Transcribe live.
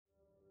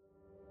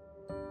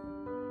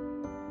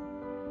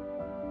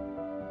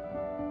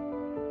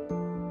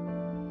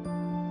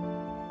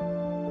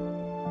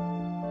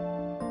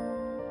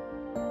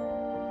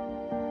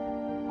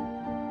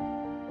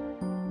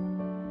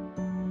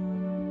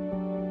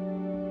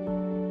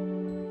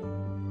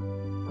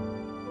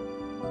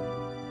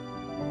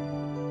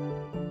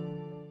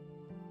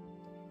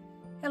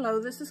Hello,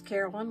 this is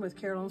Carolyn with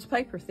Carolyn's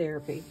Paper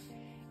Therapy,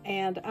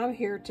 and I'm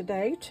here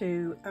today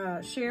to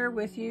share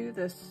with you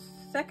the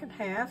second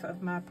half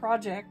of my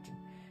project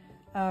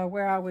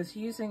where I was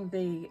using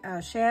the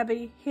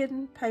Shabby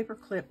Hidden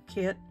Paperclip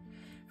Kit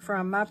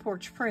from My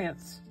Porch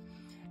Prints.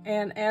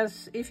 And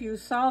if you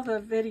saw the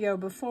video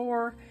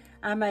before,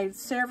 I made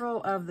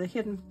several of the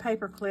hidden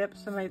paper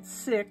clips. I made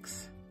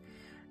 6,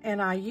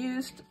 and I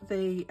used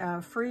the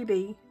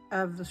freebie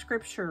of the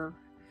scripture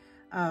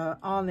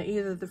on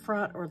either the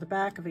front or the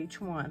back of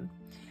each one.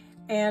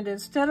 And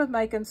instead of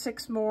making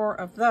 6 more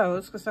of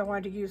those, because I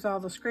wanted to use all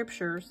the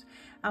scriptures,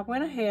 I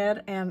went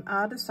ahead and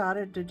I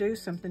decided to do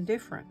something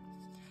different.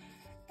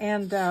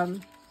 And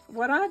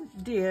what I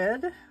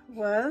did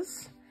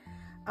was,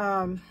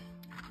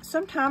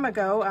 some time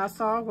ago, I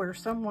saw where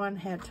someone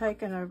had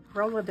taken a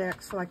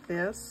Rolodex like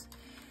this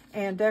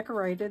and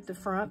decorated the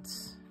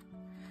fronts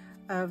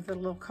of the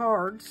little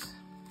cards,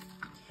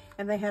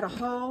 and they had a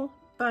whole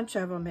bunch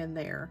of them in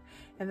there,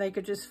 and they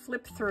could just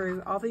flip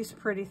through all these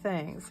pretty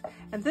things.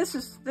 And this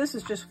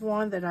is just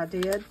one that I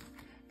did,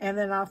 and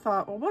then I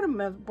thought, well, what in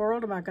the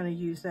world am I going to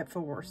use that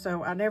for?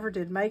 So I never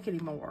did make any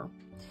more.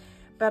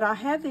 But I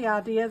had the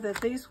idea that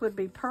these would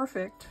be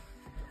perfect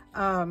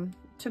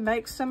to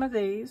make some of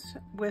these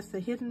with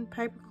the hidden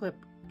paperclip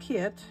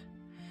kit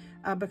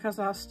because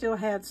I still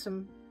had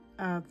some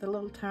the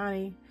little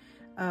tiny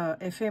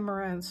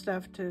ephemera and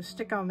stuff to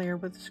stick on there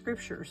with the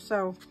scriptures.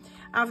 So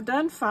I've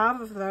done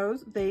 5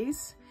 of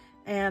these,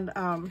 and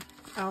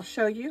I'll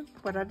show you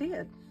what I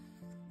did.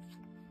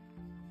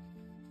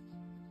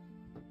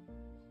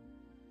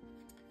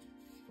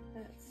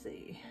 Let's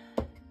see,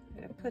 I'm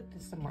gonna put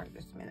this somewhere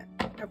just a minute.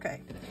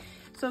 Okay,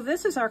 so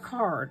this is our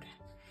card,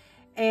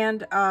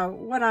 and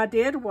what I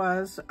did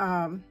was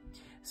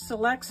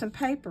select some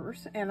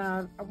papers, and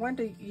I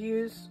wanted to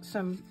use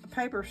some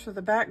papers for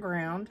the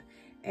background.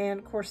 And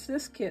of course,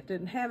 this kit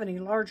didn't have any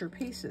larger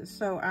pieces,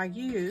 so I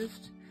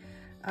used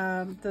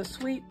the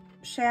sweet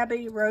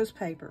Shabby rose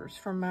papers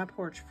from My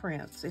Porch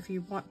Prints. If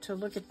you want to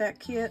look at that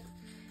kit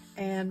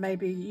and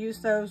maybe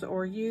use those,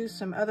 or use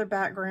some other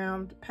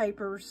background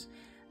papers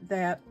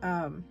that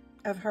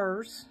of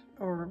hers,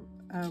 or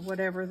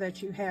whatever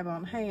that you have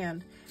on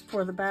hand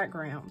for the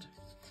background.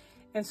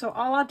 And so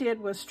all I did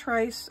was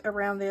trace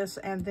around this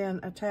and then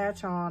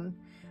attach on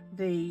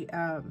the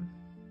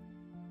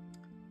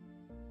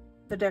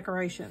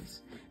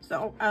decorations.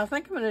 So I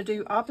think I'm going to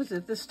do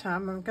opposite this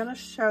time. I'm going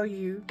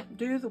to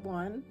do the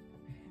one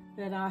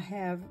that I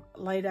have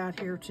laid out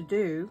here to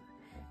do,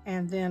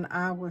 and then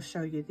I will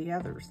show you the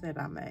others that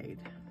I made.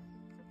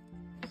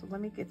 So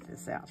let me get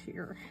this out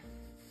here.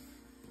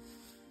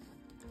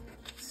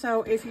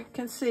 So if you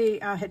can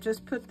see, I had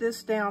just put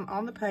this down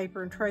on the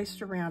paper and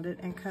traced around it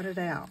and cut it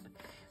out.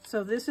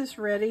 So this is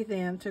ready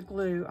then to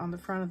glue on the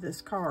front of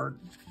this card.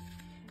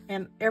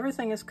 And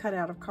everything is cut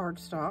out of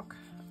cardstock,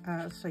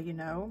 so you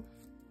know.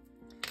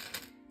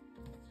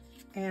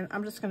 And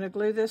I'm just going to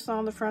glue this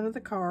on the front of the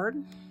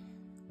card.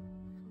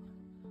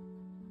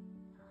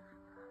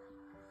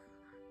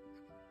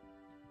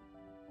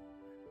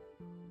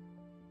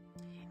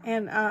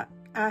 And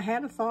I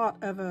had a thought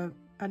of a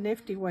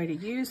nifty way to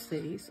use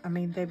these. I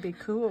mean, they'd be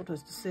cool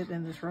just to sit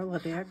in this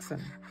Rolodex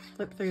and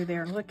flip through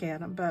there and look at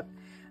them. But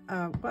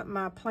what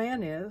my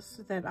plan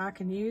is that I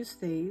can use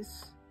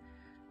these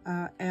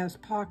as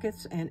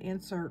pockets and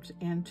inserts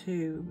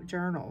into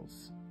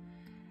journals.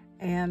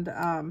 And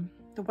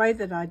the way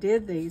that I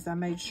did these, I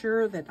made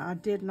sure that I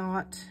did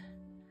not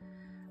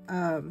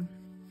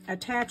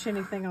attach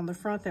anything on the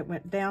front that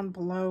went down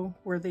below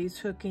where these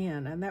hook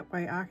in, and that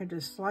way I could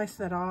just slice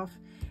that off,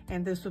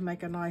 and this would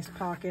make a nice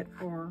pocket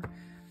or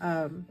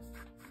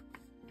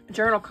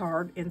journal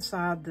card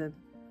inside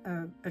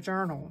a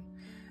journal,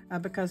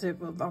 because it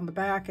will, on the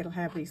back, it'll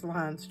have these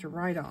lines to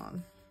write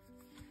on.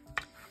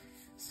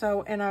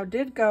 So, and I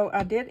did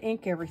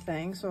ink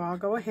everything, so I'll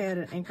go ahead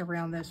and ink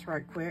around this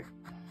right quick.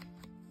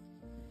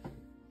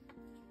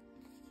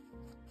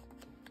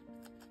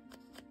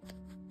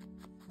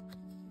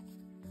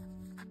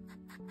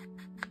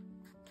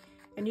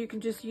 And you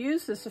can just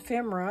use this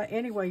ephemera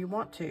any way you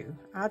want to.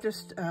 I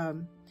just, I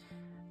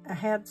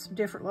had some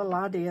different little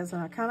ideas,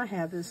 and I kind of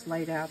have this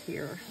laid out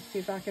here. See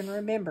if I can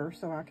remember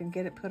so I can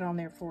get it put on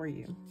there for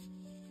you.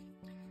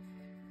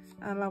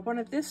 I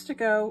wanted this to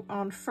go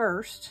on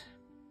first,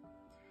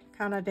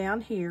 kind of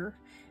down here,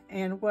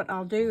 and what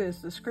I'll do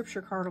is the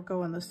scripture card will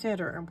go in the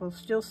center, and we'll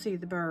still see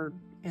the bird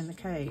in the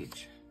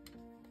cage.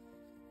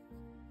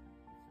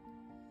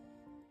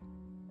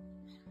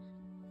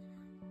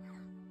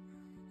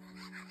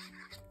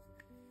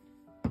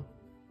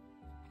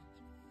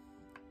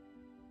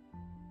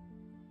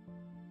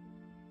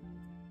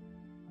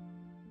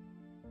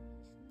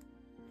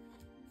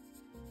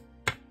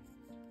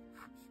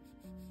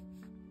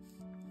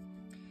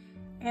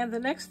 And the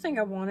next thing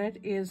I wanted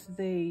is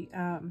the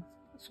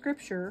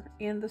scripture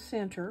in the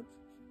center.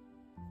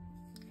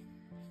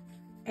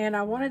 And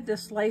I wanted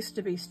this lace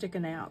to be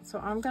sticking out. So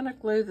I'm going to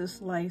glue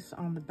this lace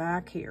on the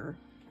back here.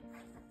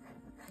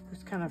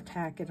 Just kind of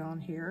tack it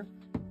on here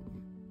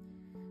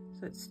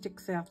so it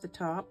sticks out the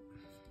top.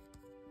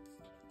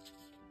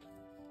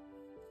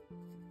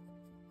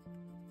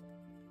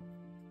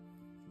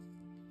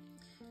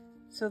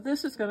 So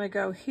this is going to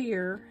go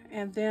here,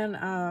 and then,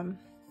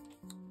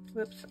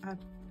 whoops,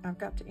 I've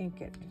got to ink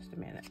it. Just a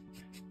minute.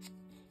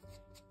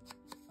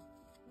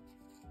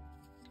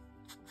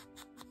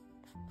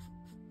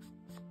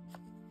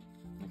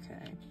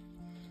 Okay,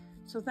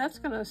 so that's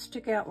going to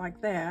stick out like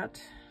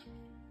that.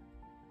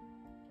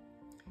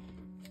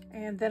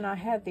 And then I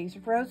have these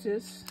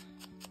roses.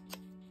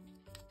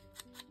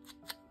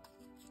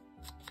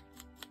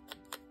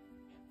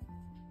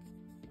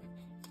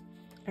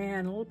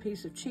 And a little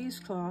piece of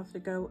cheesecloth to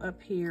go up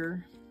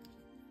here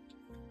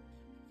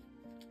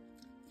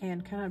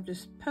and kind of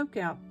just poke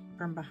out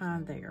from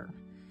behind there.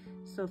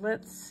 So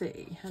let's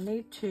see, I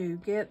need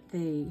to get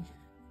the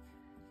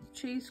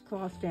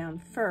cheesecloth down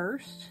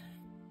first.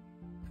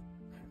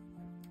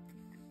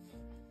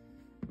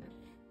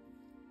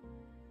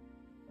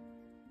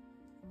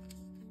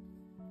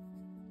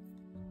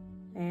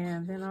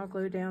 And then I'll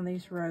glue down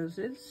these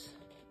roses.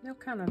 They'll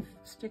kind of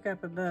stick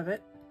up above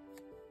it.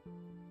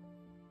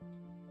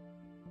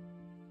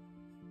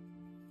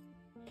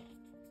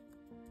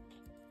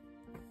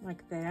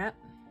 Like that.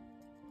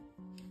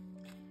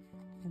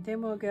 And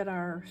then we'll get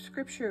our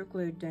scripture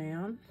glued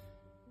down.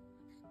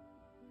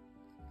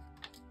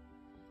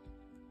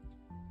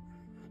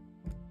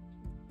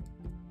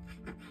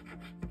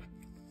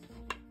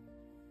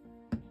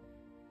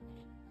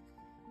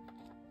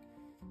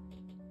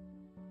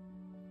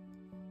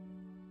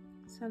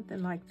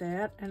 Something like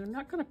that. And I'm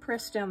not going to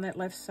press down that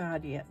left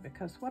side yet,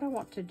 because what I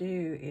want to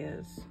do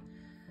is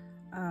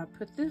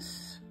put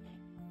this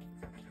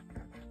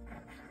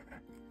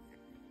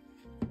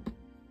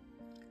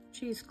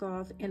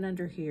cheesecloth in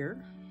under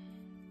here,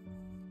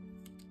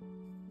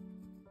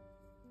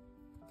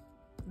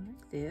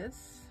 like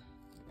this.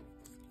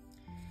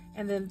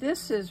 And then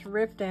this is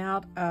ripped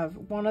out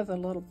of one of the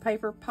little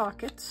paper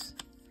pockets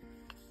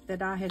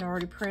that I had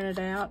already printed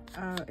out.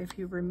 If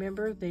you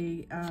remember,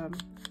 these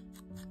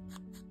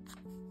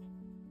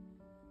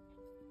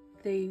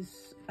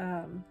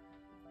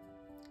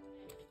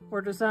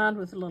were designed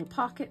with a little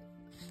pocket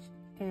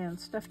and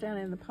stuff down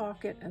in the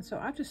pocket. And so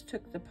I just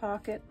took the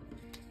pocket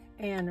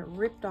and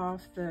ripped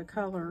off the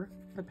color,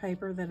 the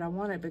paper that I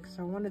wanted, because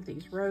I wanted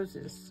these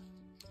roses.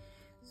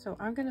 So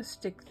I'm going to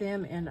stick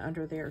them in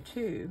under there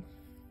too.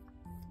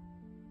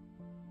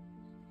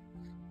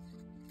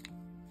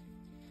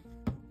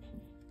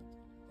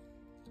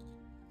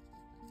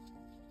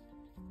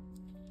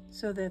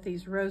 So that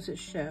these roses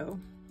show.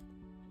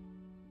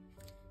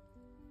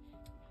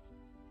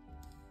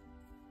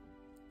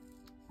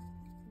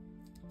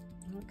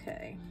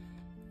 Okay.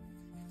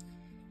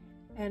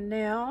 And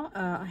now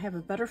I have a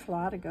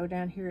butterfly to go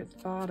down here at the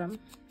bottom.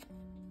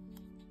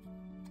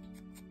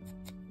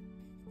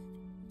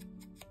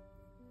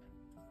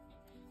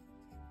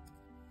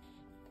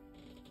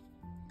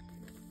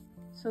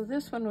 So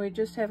this one we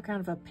just have kind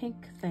of a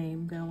pink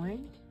theme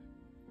going.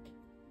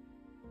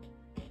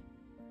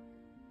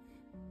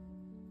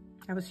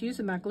 I was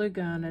using my glue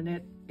gun,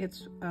 and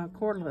it's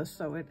cordless,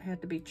 so it had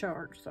to be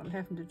charged. So I'm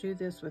having to do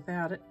this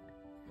without it.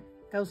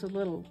 Goes a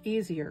little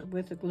easier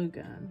with the glue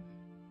gun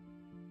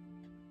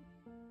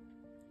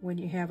when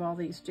you have all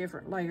these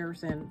different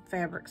layers and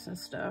fabrics and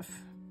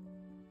stuff.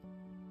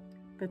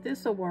 But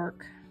this will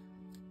work.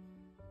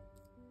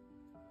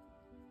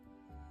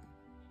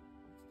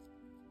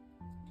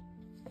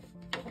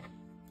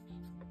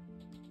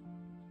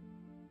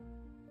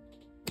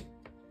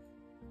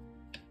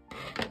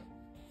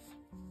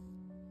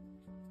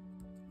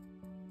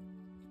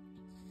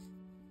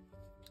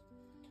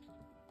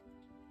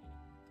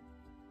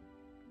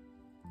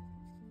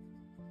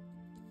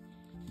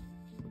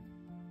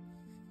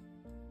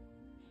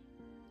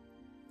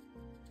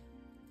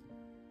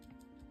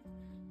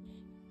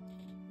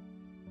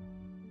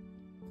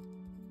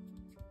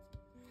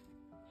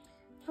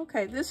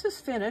 Okay, this is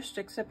finished,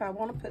 except I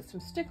want to put some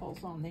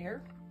stickles on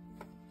there.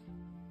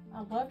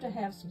 I love to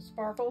have some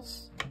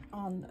sparkles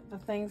on the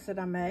things that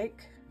I make,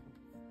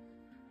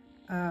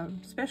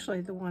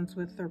 especially the ones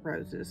with the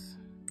roses.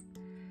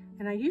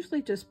 And I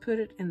usually just put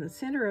it in the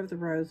center of the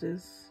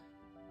roses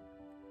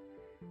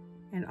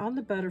and on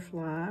the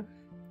butterfly,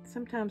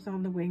 sometimes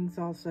on the wings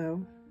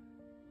also.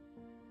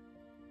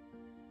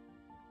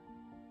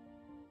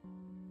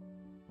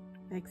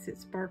 Makes it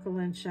sparkle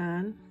and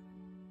shine.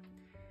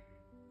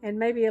 And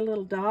maybe a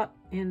little dot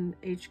in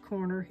each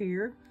corner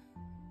here.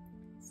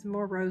 Some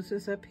more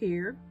roses up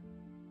here.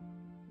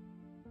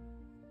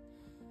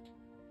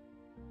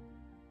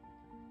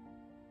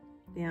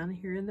 Down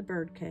here in the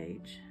bird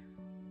cage.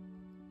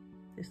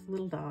 Just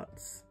little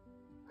dots.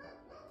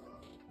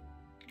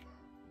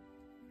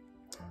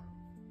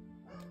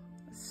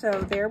 So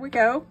there we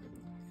go.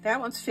 That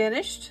one's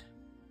finished.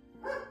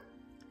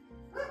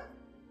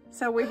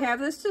 So we have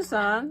this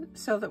design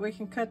so that we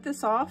can cut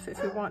this off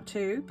if we want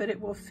to, but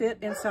it will fit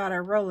inside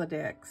our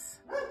Rolodex.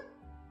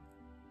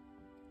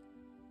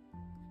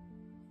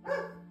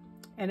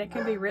 And it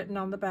can be written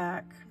on the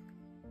back.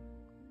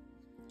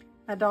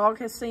 My dog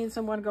has seen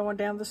someone going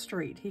down the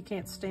street. He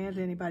can't stand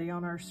anybody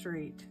on our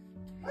street.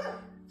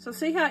 So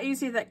see how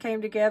easy that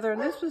came together?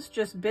 And this was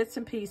just bits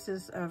and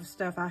pieces of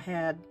stuff I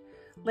had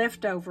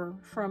left over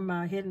from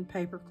my hidden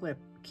paper clip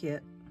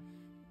kit.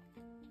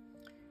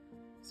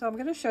 So I'm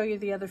going to show you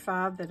the other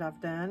 5 that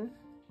I've done.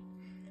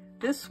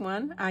 This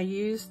one, I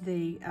used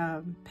the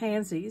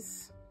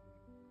pansies,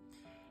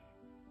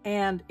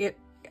 and it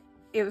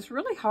was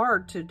really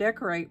hard to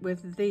decorate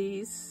with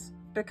these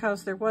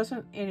because there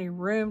wasn't any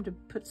room to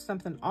put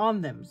something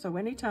on them. So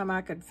anytime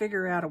I could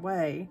figure out a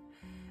way,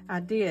 I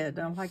did.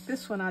 Like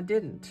this one, I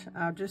didn't.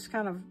 I just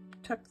kind of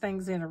tucked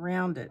things in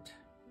around it.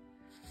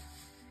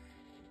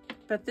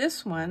 But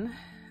this one,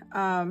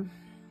 I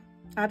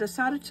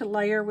decided to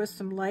layer with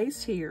some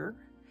lace here,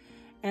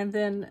 and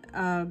then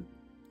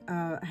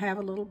have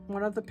a little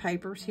one of the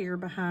papers here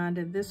behind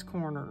in this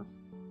corner.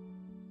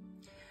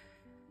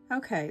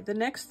 Okay, the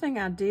next thing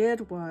I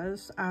did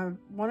was I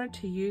wanted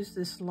to use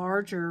this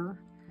larger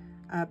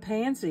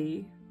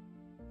pansy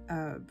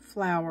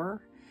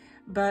flower,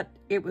 but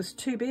it was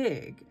too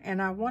big,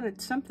 and I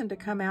wanted something to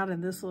come out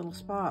in this little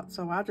spot,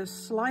 so I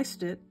just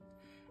sliced it,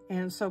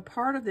 and so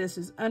part of this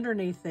is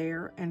underneath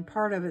there and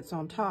part of it's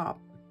on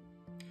top.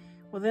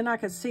 Well, then I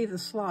could see the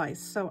slice,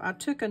 so I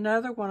took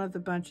another one of the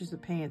bunches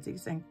of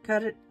pansies and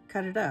cut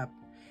it up.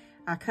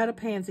 I cut a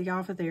pansy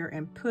off of there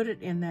and put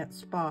it in that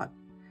spot,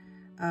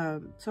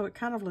 so it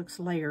kind of looks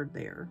layered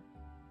there.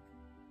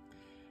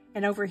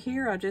 And over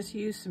here, I just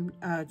used some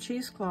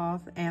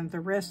cheesecloth and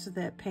the rest of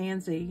that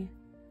pansy,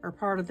 or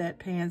part of that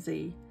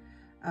pansy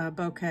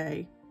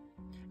bouquet,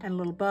 and a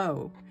little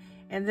bow.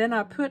 And then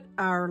I put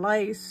our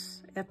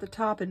lace at the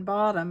top and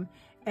bottom,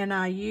 and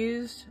I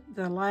used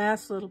the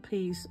last little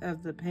piece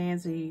of the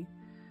pansy,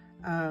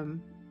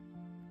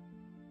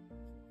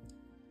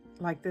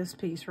 like this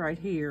piece right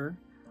here,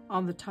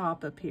 on the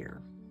top up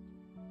here.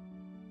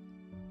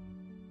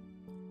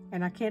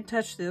 And I can't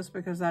touch this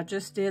because I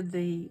just did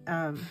the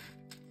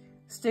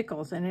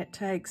stickles, and it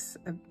takes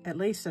at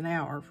least an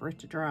hour for it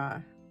to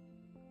dry.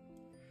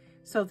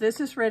 So this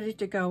is ready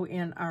to go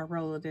in our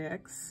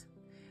Rolodex.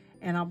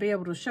 And I'll be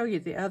able to show you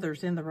the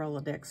others in the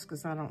Rolodex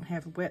because I don't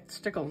have wet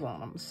stickles on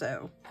them.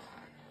 So,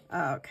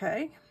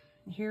 okay,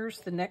 here's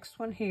the next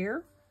one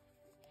here.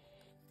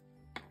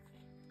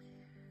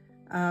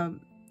 And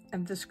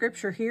the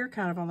scripture here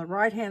kind of on the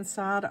right-hand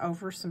side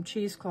over some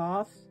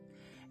cheesecloth.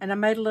 And I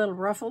made a little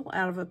ruffle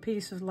out of a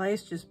piece of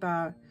lace just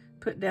by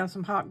putting down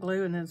some hot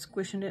glue and then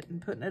squishing it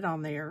and putting it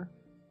on there.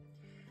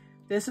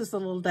 This is the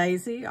little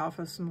daisy off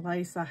of some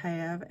lace I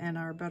have and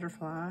our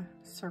butterfly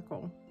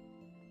circle.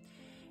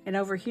 And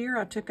over here,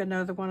 I took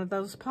another one of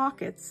those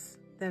pockets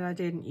that I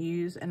didn't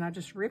use, and I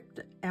just ripped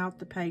out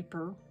the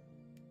paper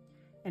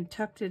and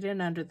tucked it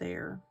in under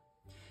there.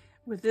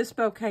 With this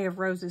bouquet of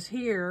roses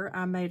here,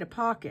 I made a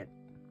pocket.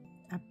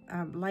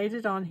 I laid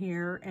it on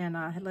here, and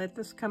I let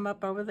this come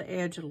up over the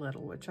edge a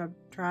little, which I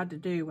tried to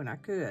do when I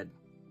could.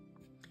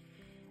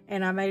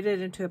 And I made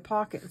it into a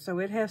pocket, so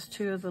it has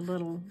 2 of the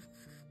little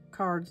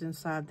cards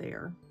inside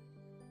there.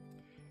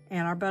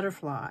 And our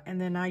butterfly,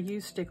 and then I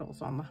used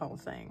stickles on the whole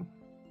thing.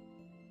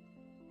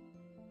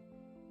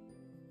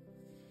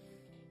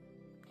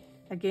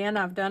 Again,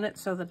 I've done it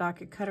so that I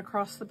could cut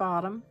across the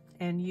bottom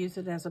and use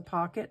it as a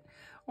pocket,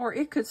 or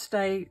it could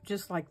stay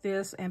just like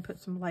this and put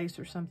some lace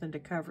or something to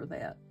cover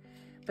that.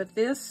 But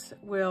this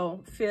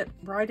will fit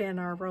right in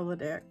our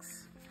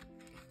Rolodex.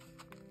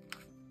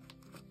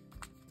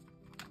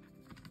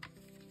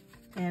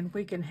 And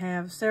we can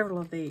have several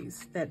of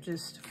these that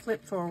just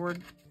flip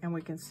forward and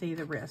we can see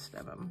the rest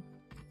of them.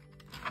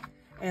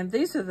 And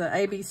these are the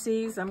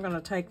ABCs. I'm going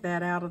to take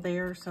that out of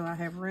there so I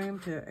have room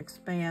to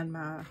expand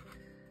my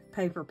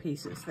paper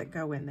pieces that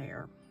go in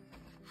there.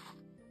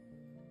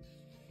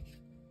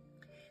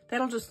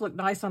 That'll just look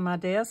nice on my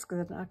desk,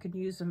 and I could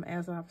use them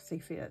as I see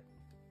fit.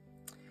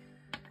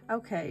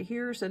 Okay,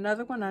 here's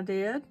another one I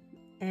did,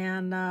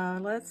 and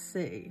let's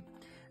see.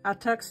 I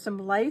tucked some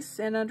lace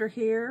in under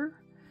here.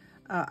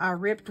 I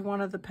ripped one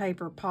of the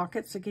paper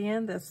pockets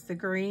again. That's the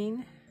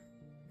green.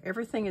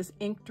 Everything is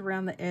inked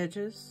around the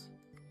edges.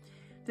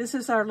 This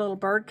is our little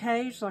bird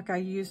cage like I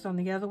used on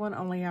the other one,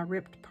 only I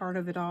ripped part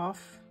of it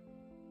off.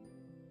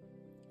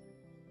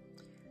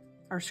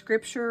 Our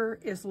scripture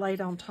is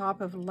laid on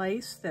top of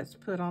lace that's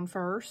put on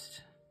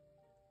first.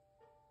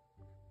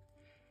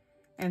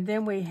 And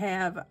then we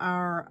have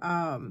our,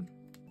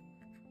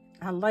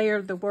 I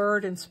layered the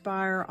word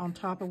inspire on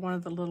top of one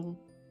of the little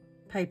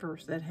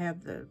papers that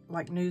have the,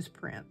 like,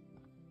 newsprint.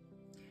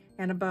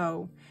 And a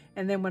bow.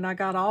 And then when I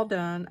got all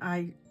done,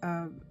 I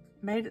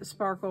made it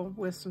sparkle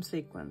with some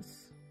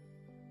sequins.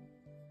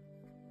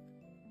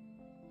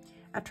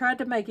 I tried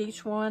to make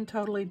each one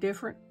totally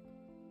different.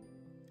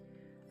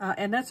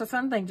 And that's a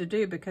fun thing to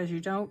do because you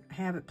don't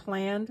have it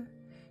planned.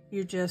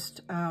 You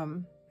just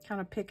kind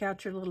of pick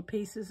out your little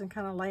pieces and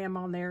kind of lay them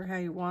on there how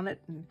you want it,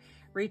 and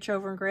reach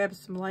over and grab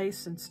some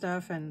lace and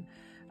stuff, and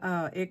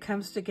it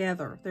comes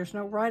together. There's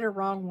no right or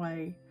wrong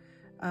way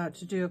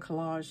to do a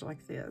collage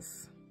like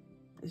this.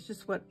 It's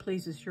just what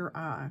pleases your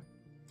eye.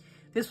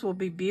 This will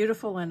be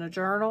beautiful in a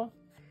journal.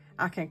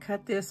 I can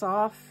cut this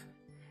off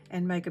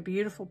and make a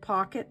beautiful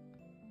pocket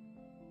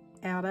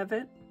out of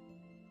it.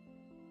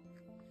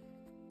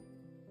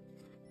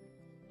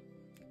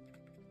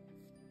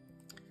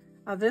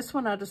 This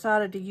one I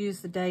decided to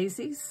use the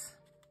daisies.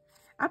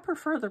 I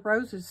prefer the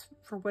roses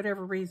for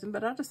whatever reason,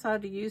 but I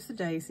decided to use the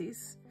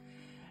daisies.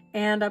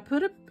 And I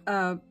put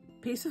a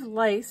piece of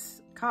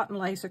lace, cotton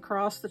lace,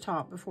 across the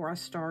top before I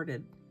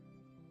started.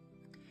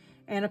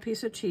 And a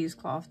piece of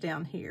cheesecloth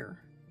down here.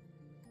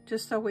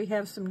 Just so we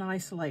have some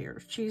nice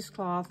layers.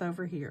 Cheesecloth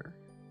over here.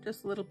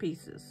 Just little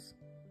pieces.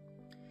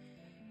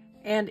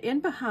 And in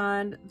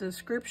behind the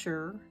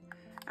scripture,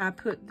 I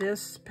put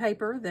this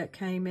paper that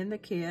came in the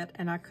kit,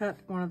 and I cut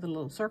one of the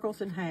little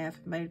circles in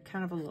half, made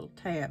kind of a little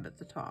tab at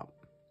the top.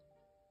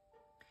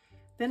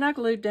 Then I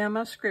glued down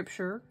my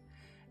scripture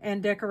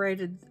and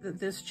decorated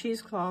this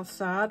cheesecloth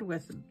side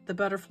with the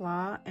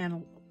butterfly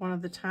and one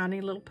of the tiny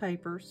little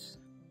papers.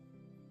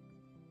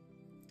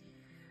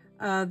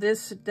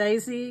 This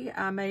daisy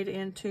I made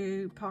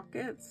into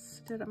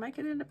pockets. Did I make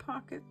it into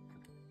pocket?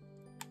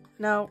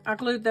 No, I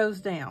glued those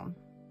down.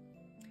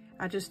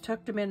 I just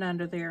tucked them in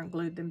under there and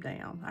glued them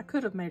down. I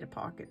could have made a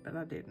pocket, but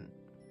I didn't.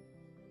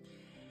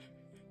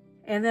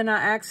 And then I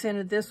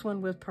accented this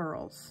one with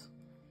pearls.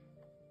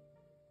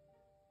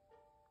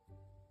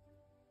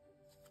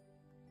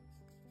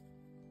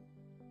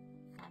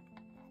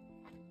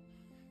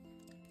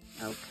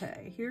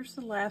 Okay, here's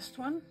the last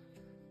one.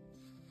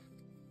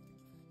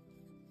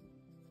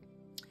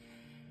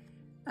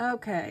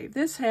 Okay,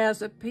 this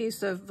has a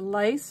piece of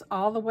lace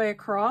all the way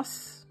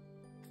across.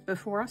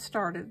 Before I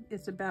started,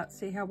 it's about,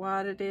 see how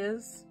wide it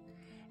is?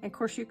 And of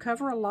course you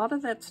cover a lot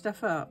of that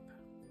stuff up.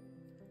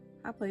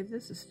 I believe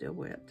this is still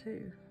wet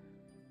too.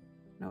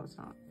 No, it's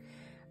not.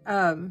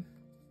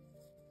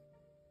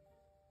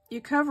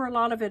 You cover a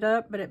lot of it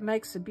up, but it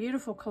makes a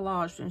beautiful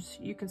collage. And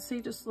you can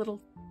see just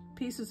little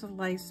pieces of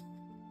lace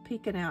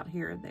peeking out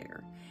here and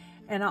there.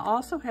 And I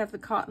also have the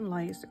cotton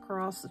lace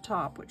across the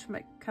top, which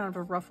make kind of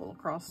a ruffle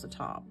across the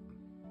top.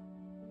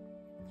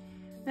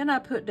 Then I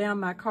put down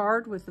my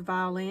card with the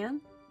violin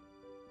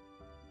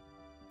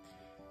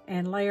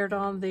and layered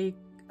on the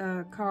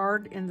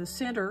card in the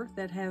center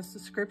that has the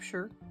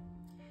scripture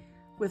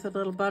with a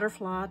little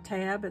butterfly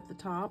tab at the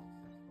top.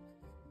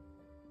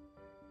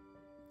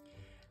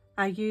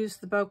 I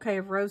used the bouquet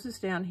of roses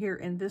down here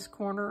in this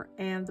corner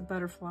and the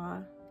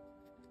butterfly.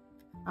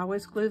 I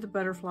always glue the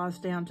butterflies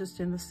down just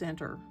in the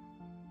center.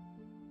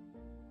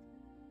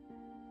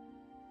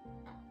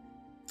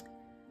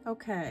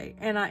 Okay,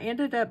 and I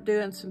ended up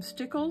doing some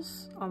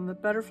stickles on the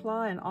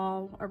butterfly and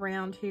all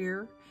around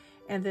here.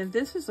 And then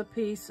this is a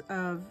piece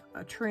of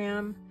a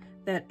trim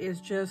that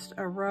is just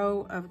a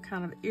row of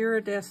kind of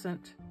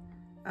iridescent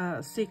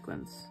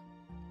sequins.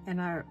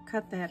 And I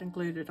cut that and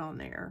glued it on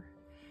there.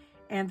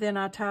 And then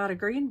I tied a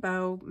green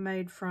bow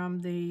made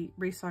from the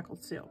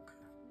recycled silk.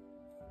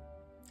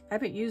 I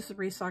haven't used the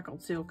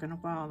recycled silk in a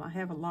while, and I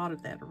have a lot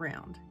of that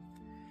around.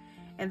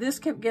 And this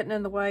kept getting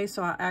in the way,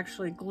 so I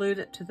actually glued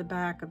it to the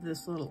back of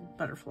this little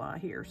butterfly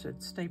here so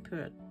it'd stay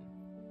put.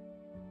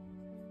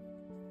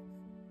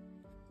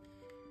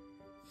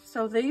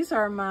 So these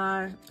are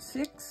my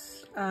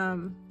 6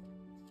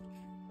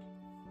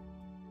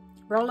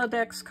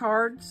 Rolodex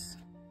cards.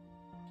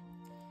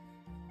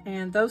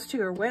 And those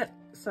 2 are wet,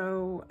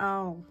 so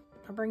I'll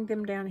bring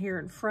them down here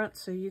in front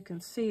so you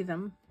can see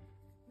them.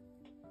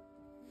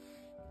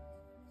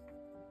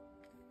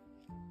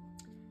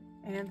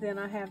 And then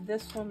I have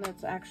this one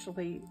that I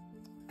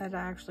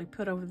actually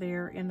put over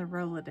there in the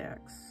Rolodex.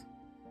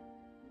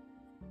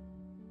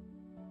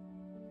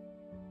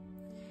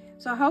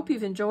 So I hope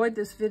you've enjoyed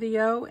this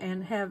video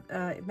and have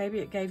maybe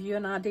it gave you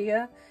an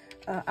idea.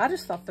 I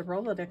just thought the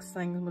Rolodex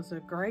thing was a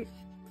great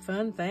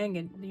fun thing,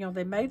 and you know,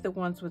 they made the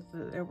ones with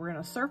that were in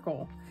a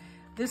circle.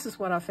 This is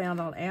what I found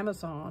on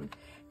Amazon,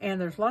 and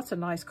there's lots of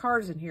nice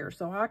cards in here,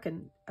 so I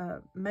can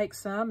make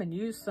some and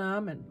use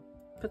some and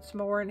put some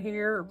more in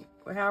here,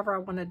 or however I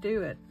want to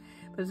do it.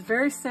 But it's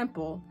very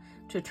simple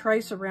to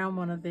trace around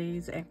one of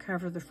these and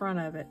cover the front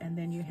of it, and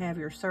then you have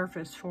your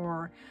surface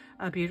for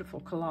a beautiful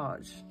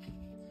collage.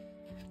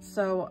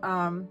 So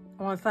I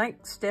want to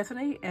thank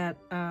Stephanie at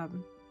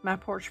My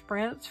Porch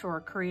Prints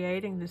for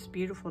creating this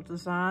beautiful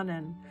design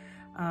and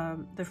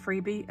the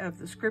freebie of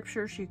the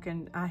scriptures.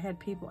 I had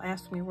people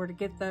ask me where to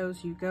get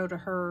those. You go to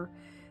her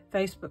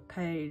Facebook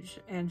page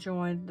and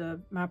join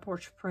the My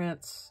Porch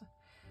Prints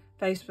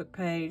Facebook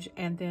page,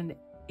 and then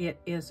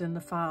it is in the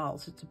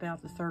files. It's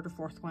about the 3rd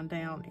or 4th one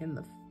down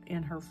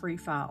in her free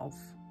files.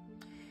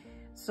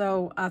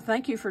 So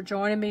thank you for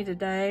joining me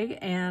today,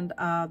 and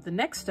the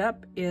next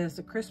step is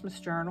the Christmas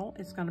journal.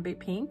 It's going to be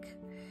pink,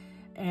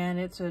 and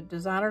it's a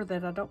designer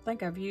that I don't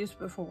think I've used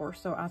before,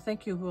 so I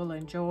think you will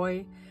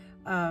enjoy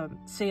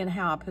seeing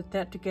how I put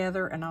that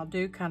together, and I'll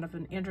do kind of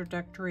an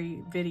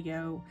introductory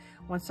video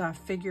once I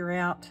figure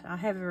out. I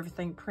have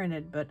everything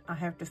printed, but I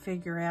have to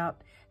figure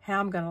out how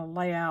I'm going to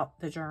lay out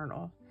the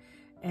journal,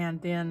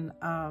 and then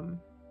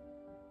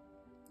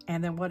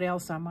what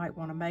else I might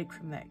want to make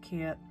from that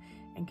kit,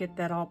 and get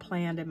that all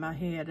planned in my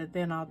head, and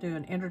then I'll do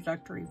an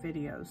introductory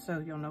video so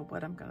you'll know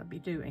what I'm going to be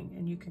doing,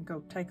 and you can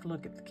go take a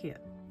look at the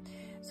kit.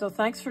 So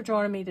thanks for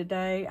joining me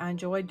today. I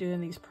enjoyed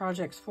doing these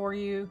projects for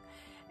you,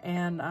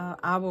 And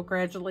I will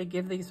gradually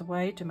give these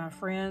away to my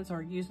friends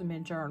or use them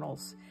in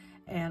journals.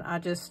 And I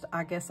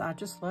guess I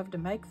just love to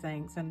make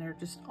things, and they're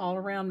just all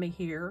around me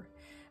here.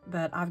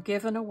 But I've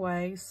given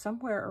away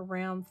somewhere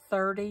around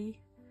 30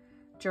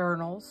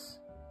 journals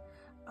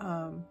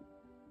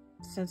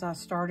since I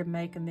started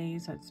making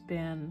these. It's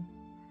been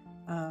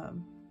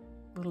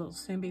it'll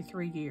soon be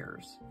 3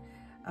 years.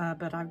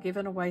 But I've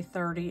given away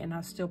 30, and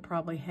I still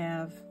probably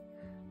have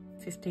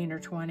 15 or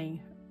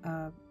 20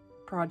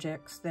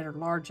 projects that are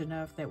large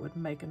enough that would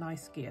make a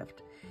nice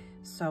gift.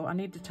 So I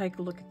need to take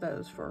a look at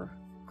those for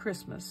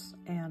Christmas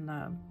and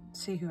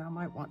see who I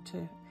might want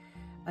to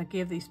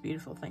give these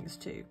beautiful things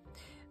to.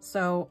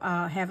 So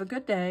have a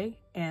good day,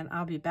 and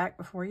I'll be back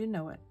before you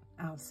know it.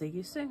 I'll see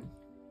you soon.